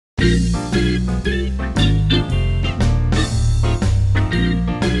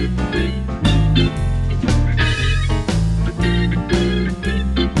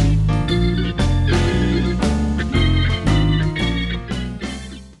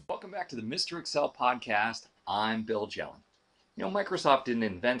back to the Mr. Excel podcast. I'm Bill Jelen. Microsoft didn't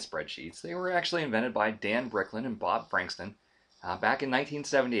invent spreadsheets. They were actually invented by Dan Bricklin and Bob Frankston back in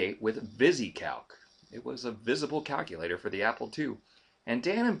 1978 with VisiCalc. It was a visible calculator for the Apple II. And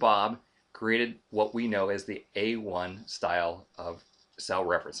Dan and Bob created what we know as the A1 style of cell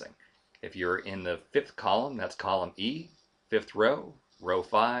referencing. If you're in the fifth column, that's column E. Fifth row, row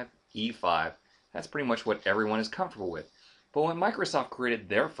 5, E5. That's pretty much what everyone is comfortable with. But when Microsoft created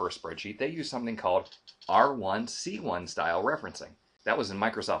their first spreadsheet, they used something called R1C1 style referencing. That was in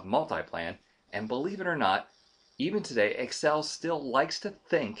Microsoft Multiplan, and believe it or not, even today, Excel still likes to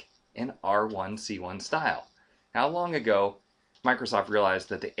think in R1C1 style. How long ago, Microsoft realized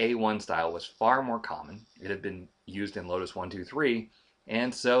that the A1 style was far more common. It had been used in Lotus 1-2-3,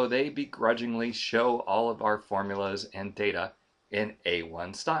 and so they begrudgingly show all of our formulas and data in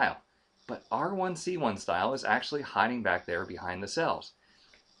A1 style. But R1C1 style is actually hiding back there behind the cells.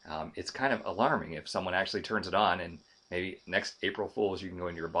 It's kind of alarming if someone actually turns it on, and maybe next April Fools you can go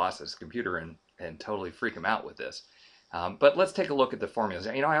into your boss's computer and totally freak him out with this. But let's take a look at the formulas.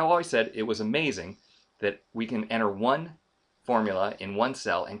 I always said it was amazing that we can enter one formula in one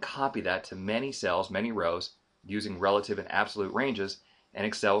cell and copy that to many cells, many rows, using relative and absolute ranges, and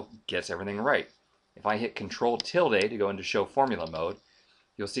Excel gets everything right. If I hit Control tilde to go into show formula mode,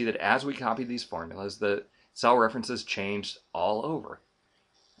 you'll see that as we copy these formulas, the cell references changed all over.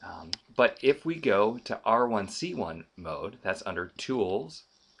 But if we go to R1C1 mode, that's under Tools,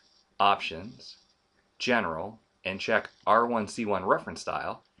 Options, General, and check R1C1 Reference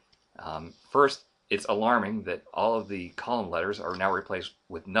Style, first it's alarming that all of the column letters are now replaced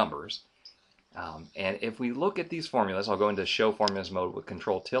with numbers. And if we look at these formulas, I'll go into Show Formulas mode with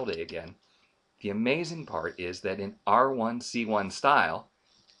Control tilde again. The amazing part is that in R1C1 style,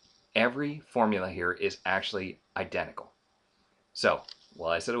 every formula here is actually identical. So,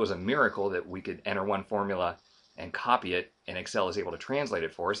 while I said it was a miracle that we could enter one formula and copy it, and Excel is able to translate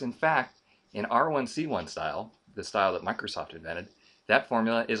it for us, in fact, in R1C1 style, the style that Microsoft invented, that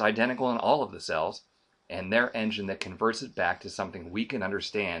formula is identical in all of the cells, and their engine that converts it back to something we can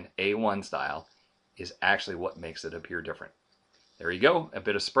understand, A1 style, is actually what makes it appear different. There you go, a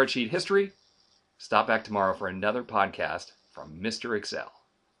bit of spreadsheet history. Stop back tomorrow for another podcast from Mr. Excel.